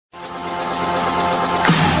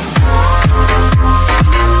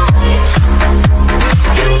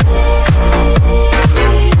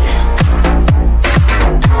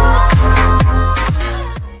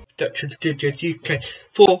Production Studios UK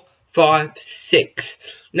 456.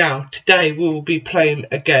 Now, today we will be playing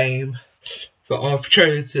a game that I've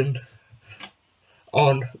chosen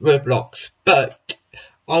on Roblox, but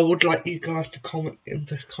I would like you guys to comment in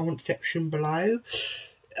the comment section below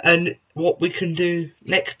and what we can do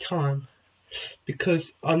next time,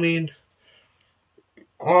 because I mean,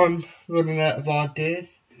 I'm running out of ideas,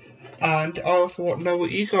 and I also want to know what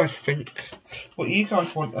you guys think, what you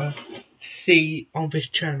guys want to see on this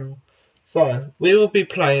channel. So, we will be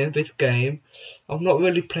playing this game. I've not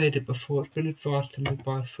really played it before, it's been advised to me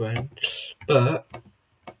by a friend, but,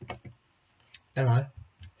 hello,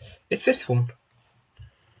 it's this one.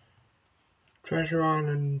 Treasure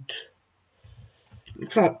Island.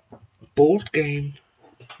 It's like a board game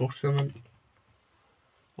or something,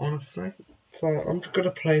 honestly. So, I'm just going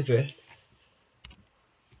to play this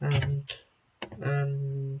and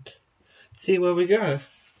see where we go.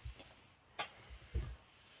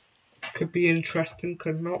 Could be interesting,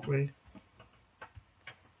 could not be.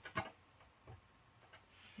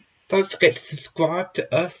 Don't forget to subscribe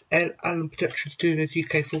to us and Alan Production Studios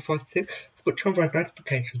UK 456. Switch on those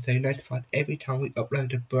notifications so you're notified every time we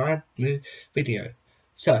upload a brand new video.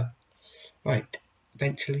 So, right,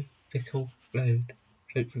 eventually this will load,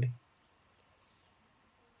 hopefully.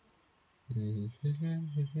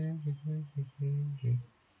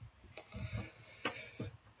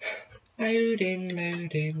 Loading.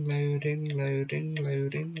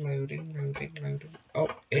 Oh,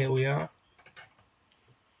 here we are.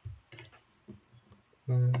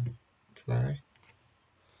 Play.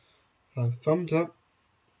 So, thumbs up.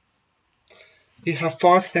 You have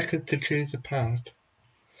 5 seconds to choose a pad.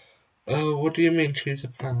 Oh, what do you mean choose a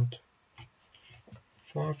pad?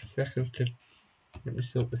 5 seconds to... Let me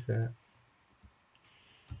sort this out.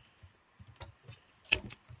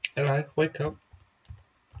 Hello, wake up.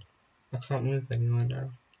 I can't move anywhere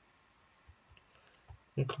now.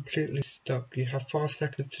 I'm completely stuck. You have 5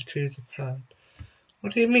 seconds to choose a pad.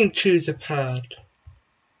 What do you mean choose a pad?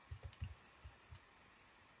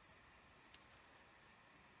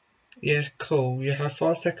 Yeah, cool. You have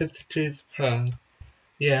 5 seconds to choose a pad.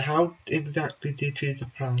 Yeah, how exactly do you choose a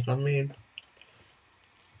pad? I mean,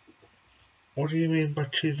 what do you mean by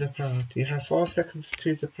choose a pad? You have 5 seconds to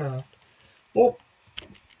choose a pad. What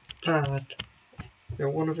pad? You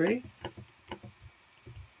wanna be?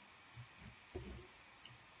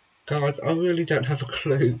 Guys, I really don't have a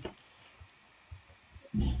clue.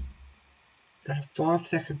 You have 5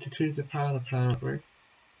 seconds to choose a pad apparently.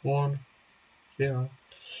 1, 0.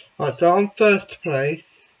 Right, so I'm first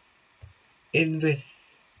place in this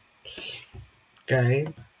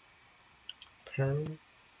game. Who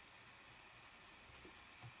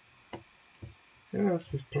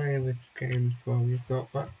else is playing this game as well? You've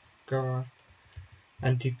got that guy,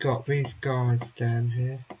 and you've got these guys down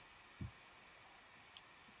here.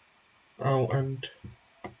 Oh, and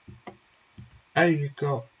you've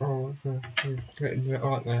got getting it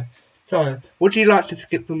right there. So, would you like to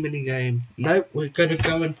skip the mini game? Nope, we're gonna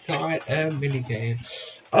go inside a mini game.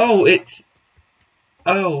 Oh, it's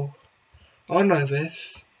I know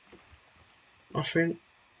this. I think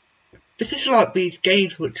this is like these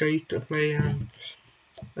games which I used to play on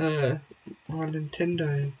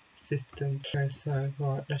Nintendo system. Okay, so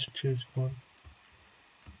right, let's choose one.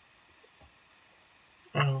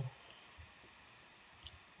 Oh,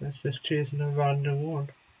 let's just choose a random one.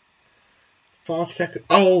 5 seconds.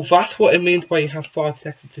 Oh, that's what it means by you have 5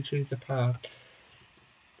 seconds to choose a pad.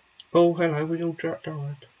 Oh, hello, we all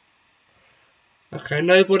died. Okay,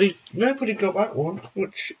 nobody got that one,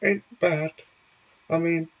 which ain't bad. I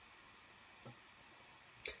mean,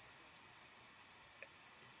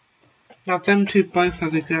 now them two both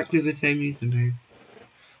have exactly the same username.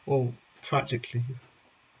 Well, practically.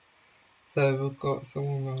 So we've got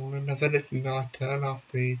someone rolling, and then it's my turn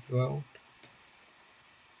after he's rolled.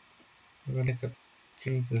 I'm gonna get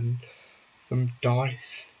some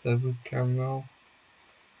dice so we can roll.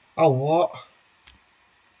 Oh, what?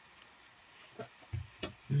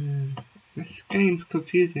 This game's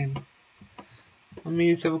confusing. I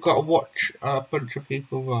mean, so we've got to watch a bunch of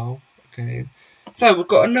people roll a game. So we've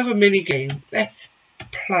got another mini game. Let's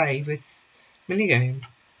play this mini game.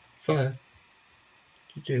 So,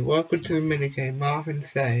 welcome to the mini game, Marvin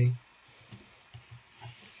say.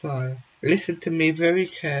 So, listen to me very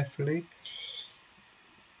carefully.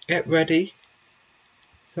 Get ready.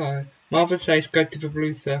 So, Marvin says go to the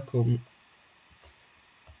blue circle.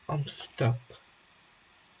 I'm stuck.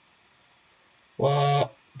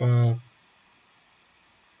 What?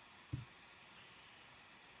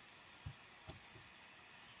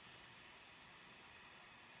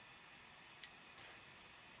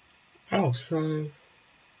 Oh, so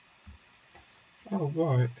Oh,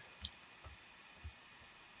 right.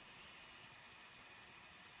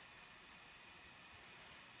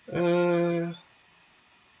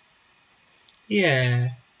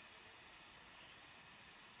 Yeah.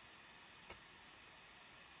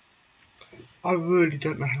 I really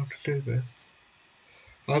don't know how to do this.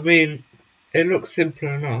 I mean, it looks simple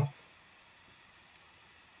enough.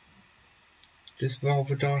 Just roll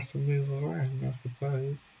the dice and move around, I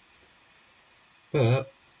suppose.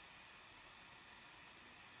 But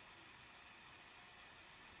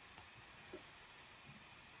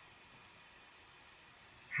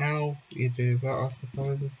how you do that, I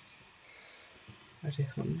suppose, a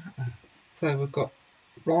different matter. So we've got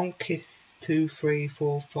long kiss 2, 3,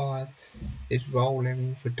 4, 5 is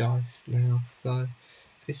rolling the dice now. So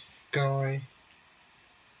this guy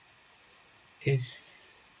is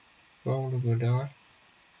rolling the dice.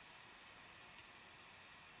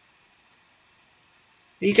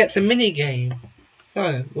 He gets a mini game.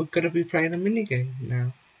 So we're gonna be playing a mini game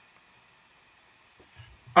now.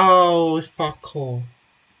 Oh, it's parkour.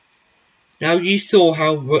 Now you saw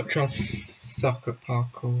how much I suck at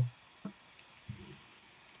parkour.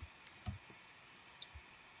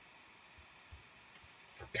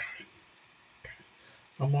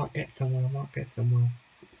 I might get somewhere, I might get somewhere.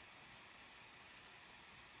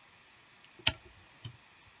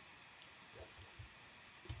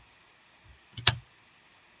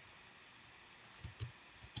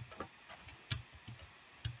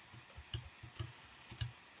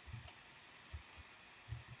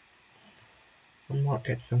 I might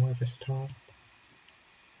get somewhere this time.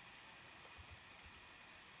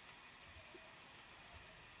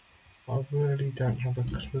 I really don't have a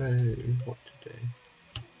clue what to do.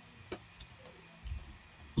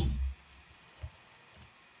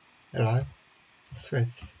 Hello? What's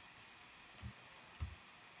this?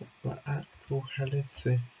 What the actual hell is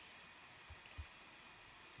this?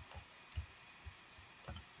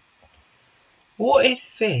 What is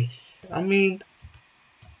this? I mean...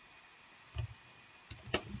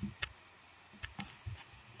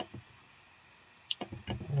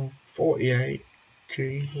 48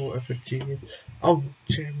 G, whatever G is. Oh,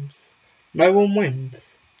 gems. No one wins.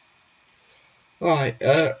 Right,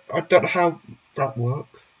 I don't know how that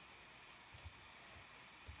works.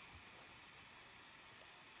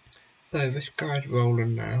 So this guy's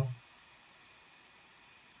rolling now.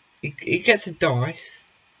 He gets a dice.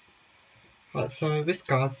 Right, so this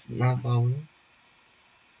guy's now rolling.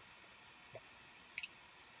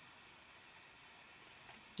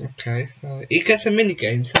 Okay, so he gets a mini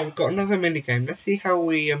game. So we've got another mini game. Let's see how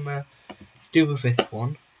we do with this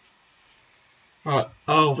one. Right.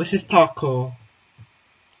 Oh, this is parkour.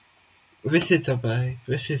 This is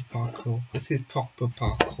this is parkour. This is proper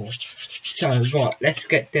parkour. So right, let's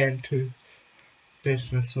get down to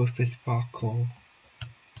business with this parkour.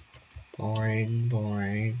 Boing,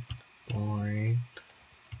 boing, boing,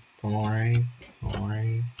 boing,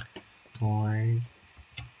 boing, boing.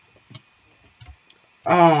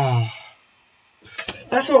 Ah,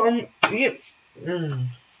 that's what I'm. Yeah,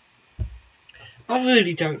 I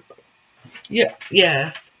really don't.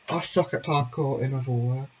 Yeah. I suck at parkour. In other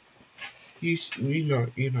words, you know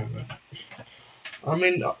that. I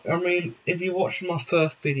mean, if you watch my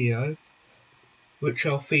first video, which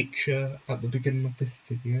I'll feature at the beginning of this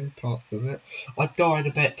video, parts of it, I died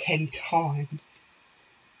about 10 times.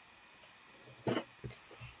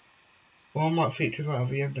 Well, I might feature that at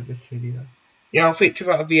the end of this video. Yeah, I'll feature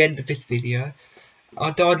that at the end of this video.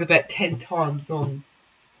 I died about 10 times on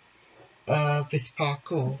this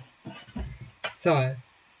parkour. So,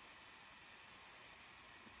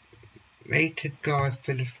 rated guys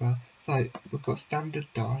finish first. So, we've got standard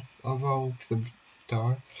dice. I rolled some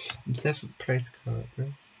dice. I'm 7th place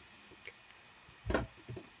currently.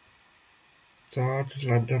 So I just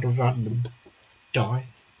landed on a random die,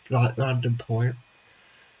 like random point.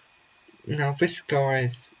 Now this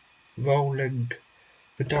guy's rolling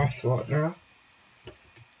the dice right now.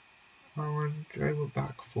 And they were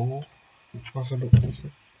back 4. As I look at this.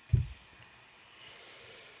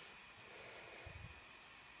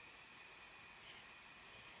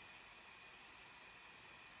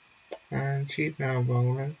 And she's now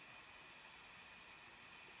rolling.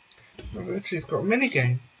 Oh, she's got a mini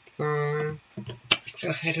game. So go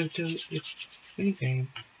ahead and do the mini game.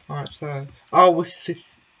 Alright, so what's this?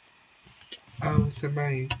 Oh, it's a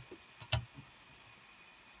maze.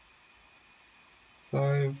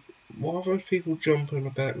 So why are those people jumping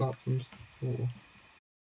about like some sort of